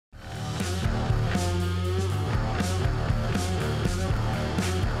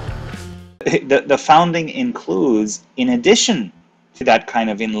the founding includes, in addition to that kind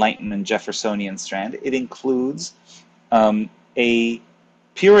of Enlightenment Jeffersonian strand, it includes a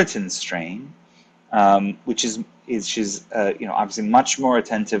Puritan strain, which is obviously much more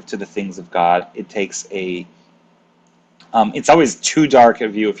attentive to the things of God. It takes a it's always too dark a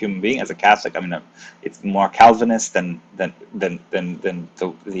view of human being as a Catholic. I mean, it's more Calvinist than the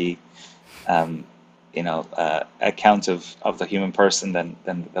account of the human person than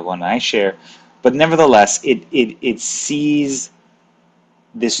the one I share. But nevertheless, it sees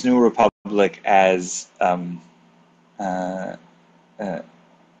this new republic as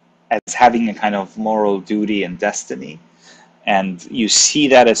having a kind of moral duty and destiny. And you see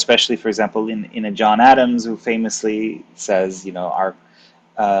that especially, for example, in a John Adams, who famously says, our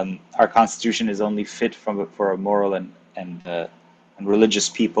Constitution is only fit for a moral and religious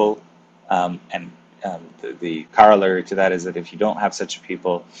people. The corollary to that is that if you don't have such a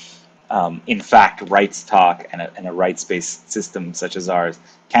people, in fact, rights talk and a rights-based system such as ours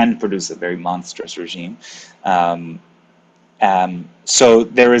can produce a very monstrous regime. So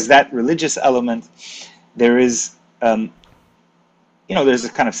there is that religious element. There is there's a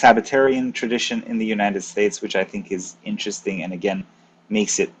kind of Sabbatarian tradition in the United States, which I think is interesting, and again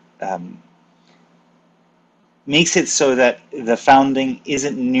makes it so that the founding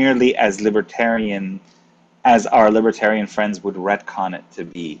isn't nearly as libertarian as our libertarian friends would retcon it to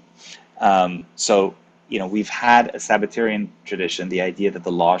be. So we've had a Sabbatarian tradition, the idea that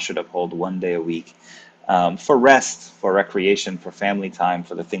the law should uphold one day a week for rest, for recreation, for family time,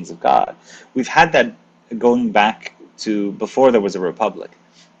 for the things of God. We've had that going back to before there was a republic.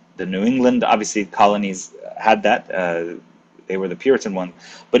 The New England, obviously, colonies had that. They were the Puritan one.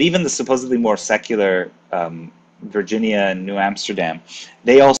 But even the supposedly more secular Virginia and New Amsterdam,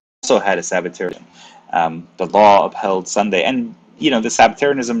 they also had a Sabbatarian. The law upheld Sunday. And, the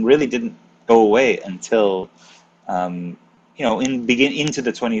Sabbatarianism really didn't go away until, into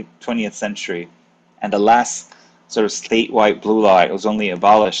the 20th century. And the last sort of statewide blue law, it was only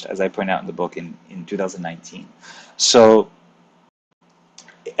abolished, as I point out in the book, in 2019. So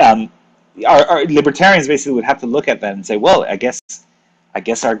our libertarians basically would have to look at that and say, well, I guess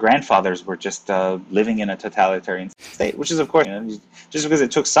our grandfathers were just living in a totalitarian state, which is, of course, just because it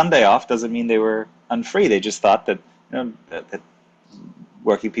took Sunday off doesn't mean they were unfree. They just thought that that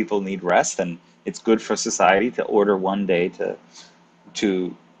working people need rest, and it's good for society to order one day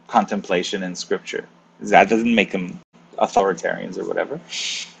to contemplation and scripture. That doesn't make them authoritarians or whatever.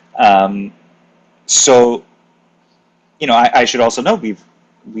 So, I should also note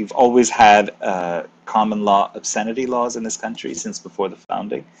we've always had common law obscenity laws in this country since before the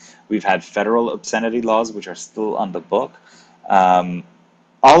founding. We've had federal obscenity laws, which are still on the book.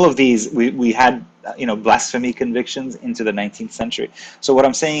 All of these, we had blasphemy convictions into the 19th century. So what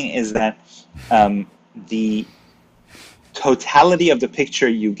I'm saying is that the totality of the picture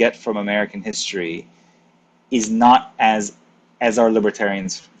you get from American history is not as our libertarian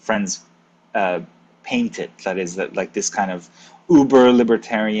friends paint it. That is, that like this kind of uber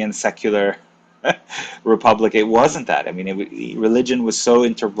libertarian secular republic. It wasn't that. I mean, religion was so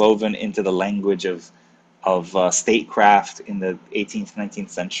interwoven into the language of statecraft in the 18th, 19th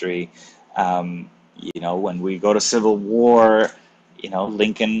century. When we go to civil war,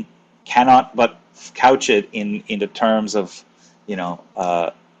 Lincoln cannot but couch it in the terms of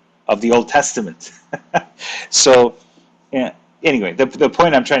the Old Testament. So anyway, the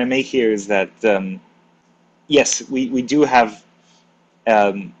point I'm trying to make here is that yes, we do have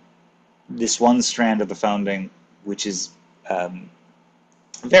this one strand of the founding, which is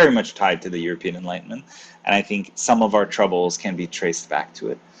very much tied to the European Enlightenment, and I think some of our troubles can be traced back to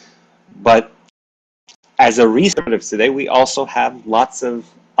it. But as a researcher today, we also have lots of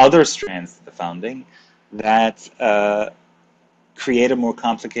other strands to the founding that create a more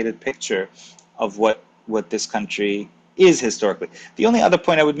complicated picture of what this country is historically. The only other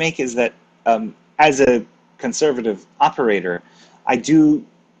point I would make is that as a conservative operator, I do,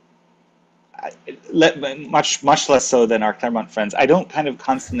 much less so than our Claremont friends, I don't kind of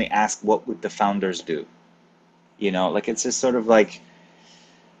constantly ask what would the founders do. Like it's just sort of like,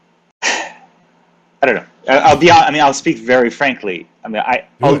 I don't know. I'll speak very frankly. I mean,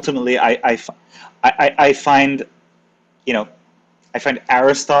 ultimately I find, I find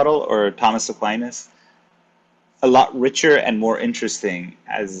Aristotle or Thomas Aquinas a lot richer and more interesting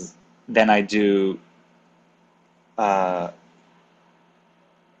than I do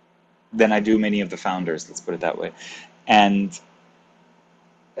many of the founders. Let's put it that way. And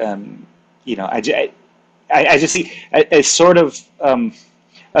I just see a sort of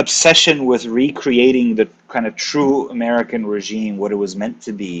obsession with recreating the kind of true American regime, what it was meant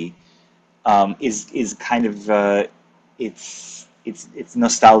to be, is kind of it's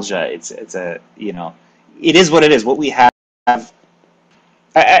nostalgia. It's a, you know, it is what it is. What we have.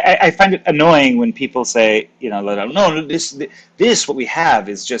 I find it annoying when people say, you know, no, this what we have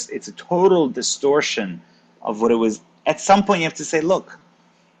is just, it's a total distortion of what it was. At some point, you have to say, look,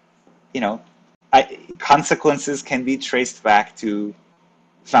 you know, consequences can be traced back to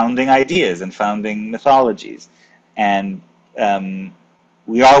founding ideas and founding mythologies, and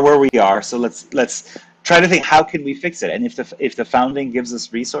we are where we are. So let's try to think, how can we fix it? And if the founding gives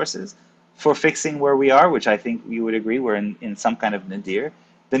us resources for fixing where we are, which I think you would agree we're in some kind of nadir,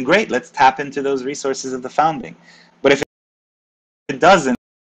 then great, let's tap into those resources of the founding. But if it doesn't,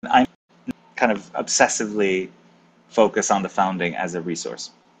 I'm kind of obsessively focus on the founding as a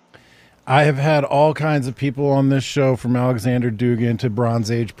resource. I have had all kinds of people on this show, from Alexander Dugan to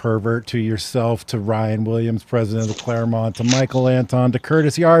Bronze Age pervert to yourself to Ryan Williams, president of Claremont, to Michael Anton to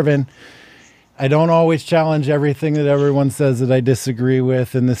Curtis Yarvin. I don't always challenge everything that everyone says that I disagree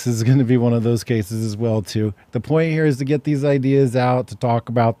with, and this is going to be one of those cases as well too. The point here is to get these ideas out, to talk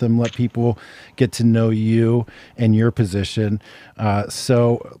about them, let people get to know you and your position.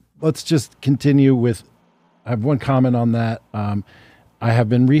 So let's just continue with, I have one comment on that. I have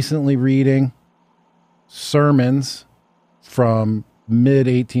been recently reading sermons from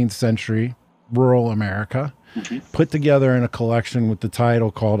mid-18th century rural America, put together in a collection with the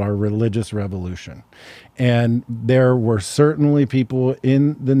title called Our Religious Revolution. And there were certainly people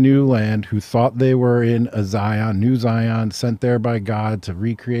in the new land who thought they were in a Zion, new Zion, sent there by God to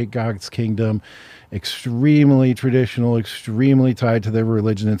recreate God's kingdom, extremely traditional, extremely tied to their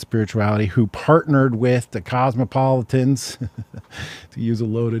religion and spirituality, who partnered with the cosmopolitans, to use a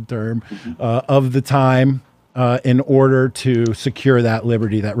loaded term, of the time, in order to secure that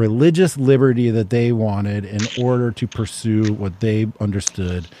liberty, that religious liberty that they wanted, in order to pursue what they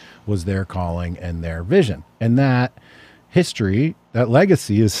understood was their calling and their vision. And that history, that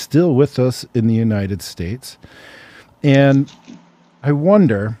legacy, is still with us in the United States. And I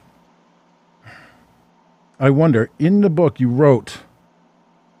wonder, in the book you wrote,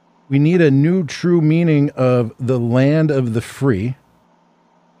 we need a new true meaning of the land of the free.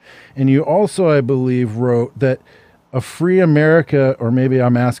 And you also, I believe, wrote that a free America, or maybe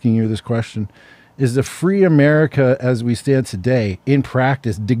I'm asking you this question, is the free America as we stand today in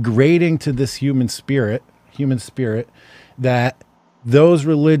practice degrading to this human spirit, that those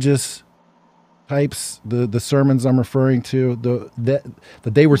religious types, the sermons I'm referring to, that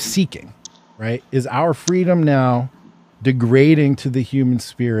they were seeking, right? Is our freedom now degrading to the human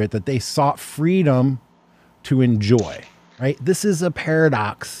spirit that they sought freedom to enjoy, right? This is a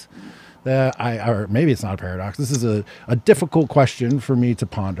paradox that or maybe it's not a paradox. This is a difficult question for me to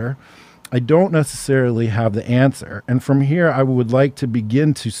ponder. I don't necessarily have the answer. And from here, I would like to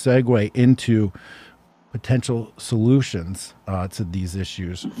begin to segue into potential solutions to these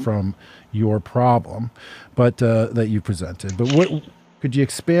issues from your problem, but that you presented. But what could you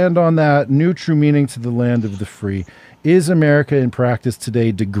expand on that new true meaning to the land of the free? Is America in practice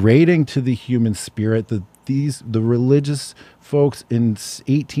today degrading to the human spirit that the religious folks in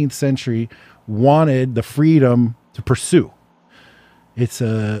 18th century wanted the freedom to pursue? It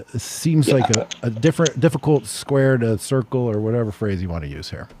seems like a difficult square to circle, or whatever phrase you want to use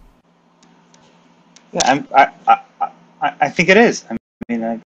here. Yeah, I think it is. I mean,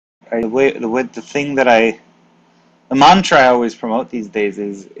 the mantra I always promote these days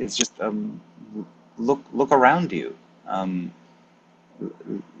is just look around you.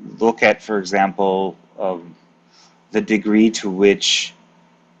 Look at, for example, the degree to which,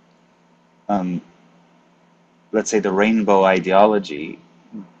 let's say, the rainbow ideology,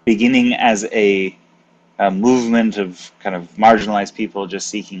 beginning as a movement of kind of marginalized people just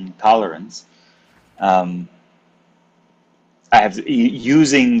seeking tolerance,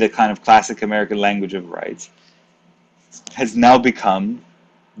 using the kind of classic American language of rights, has now become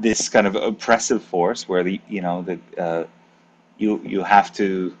this kind of oppressive force where you have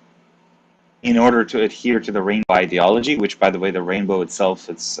to, in order to adhere to the rainbow ideology, which, by the way, the rainbow itself,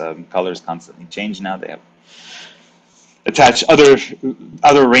 its colors constantly change now. They have attached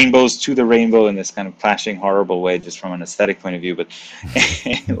other rainbows to the rainbow in this kind of clashing, horrible way, just from an aesthetic point of view. But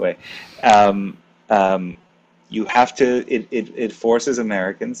anyway, you have to. It forces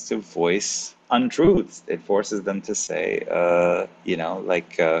Americans to voice untruths. It forces them to say, that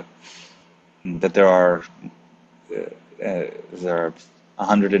there are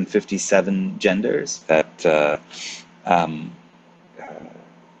 157 genders, that a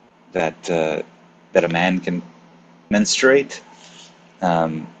man can menstruate,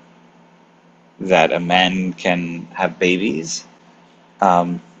 that a man can have babies,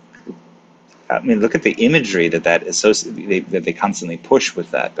 I mean, look at the imagery that they constantly push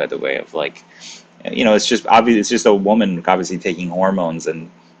with that. By the way, of like, it's just obvious. It's just a woman obviously taking hormones and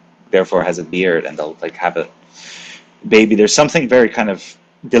therefore has a beard, and they'll like have a baby. There's something very kind of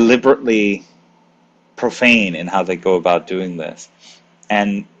deliberately profane in how they go about doing this.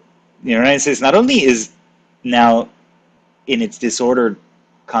 And the United States not only is now in its disordered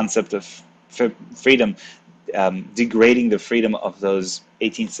concept of freedom, degrading the freedom of those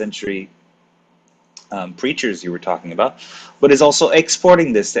 18th century preachers you were talking about, but is also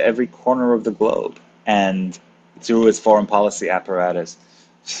exporting this to every corner of the globe, and through its foreign policy apparatus,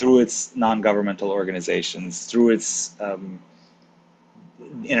 through its non-governmental organizations, through its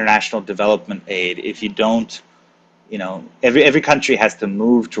international development aid. If you don't, every country has to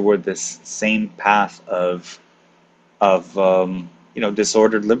move toward this same path of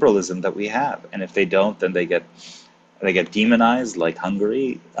disordered liberalism that we have, and if they don't, then they get demonized, like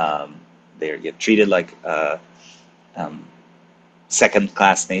Hungary. They get treated like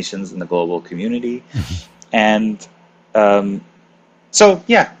second-class nations in the global community, and so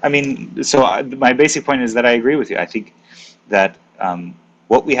yeah. I mean, so my basic point is that I agree with you. I think that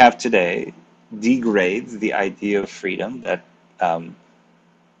what we have today degrades the idea of freedom that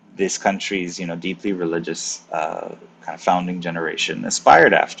this country's deeply religious kind of founding generation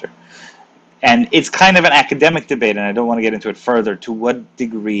aspired after. And it's kind of an academic debate, and I don't want to get into it further, to what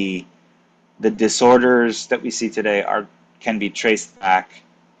degree the disorders that we see today can be traced back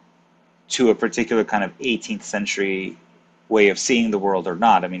to a particular kind of 18th century way of seeing the world or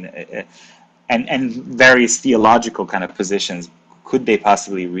not. I mean, and various theological kind of positions, could they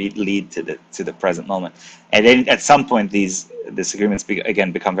possibly lead to the present moment? And then at some point, these disagreements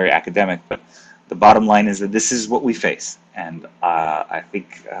become very academic. But the bottom line is that this is what we face, and I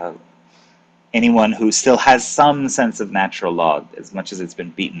think anyone who still has some sense of natural law, as much as it's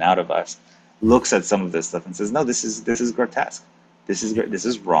been beaten out of us, looks at some of this stuff and says, "No, this is grotesque. This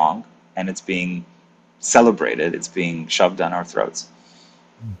is wrong, and it's being celebrated. It's being shoved down our throats."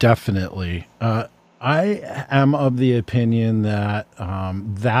 Definitely. I am of the opinion that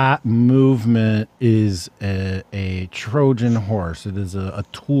that movement is a Trojan horse. It is a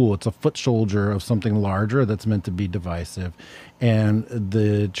tool. It's a foot soldier of something larger that's meant to be divisive. And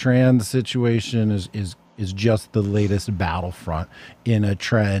the trans situation is just the latest battlefront in a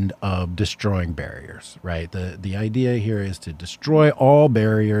trend of destroying barriers, right? The idea here is to destroy all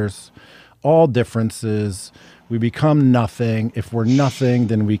barriers, all differences. We become nothing. If we're nothing,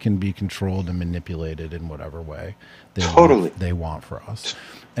 then we can be controlled and manipulated in whatever way they want for us.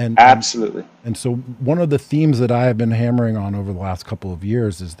 And absolutely. And so one of the themes that I have been hammering on over the last couple of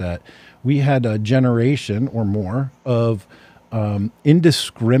years is that we had a generation or more of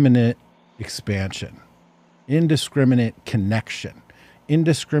indiscriminate expansion, indiscriminate connection,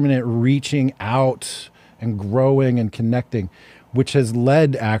 indiscriminate reaching out and growing and connecting, which has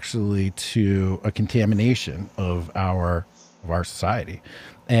led actually to a contamination of our society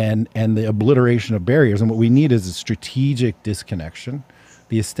and the obliteration of barriers. And what we need is a strategic disconnection,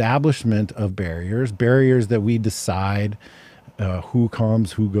 the establishment of barriers that we decide who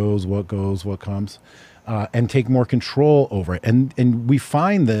comes, who goes, what comes, and take more control over it. And we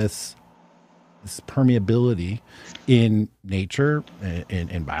find this permeability in nature,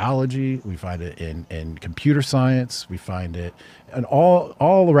 in biology. We find it in computer science. We find it and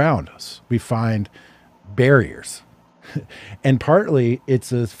all around us. We find barriers. And partly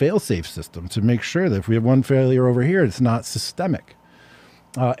it's a fail-safe system to make sure that if we have one failure over here, it's not systemic.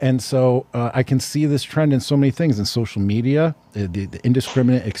 And so I can see this trend in so many things in social media, the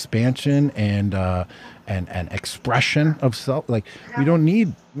indiscriminate expansion and expression of self. Like we don't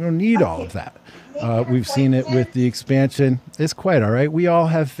need all of that. We've seen it with the expansion. It's quite all right. We all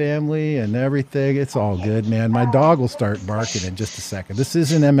have family and everything. It's all good, man. My dog will start barking in just a second. This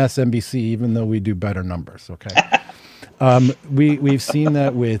isn't MSNBC, even though we do better numbers. Okay. We've seen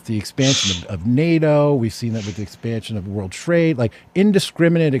that with the expansion of NATO. We've seen that with the expansion of world trade, like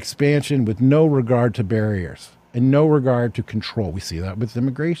indiscriminate expansion with no regard to barriers and no regard to control. We see that with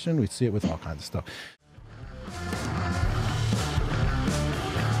immigration. We see it with all kinds of stuff.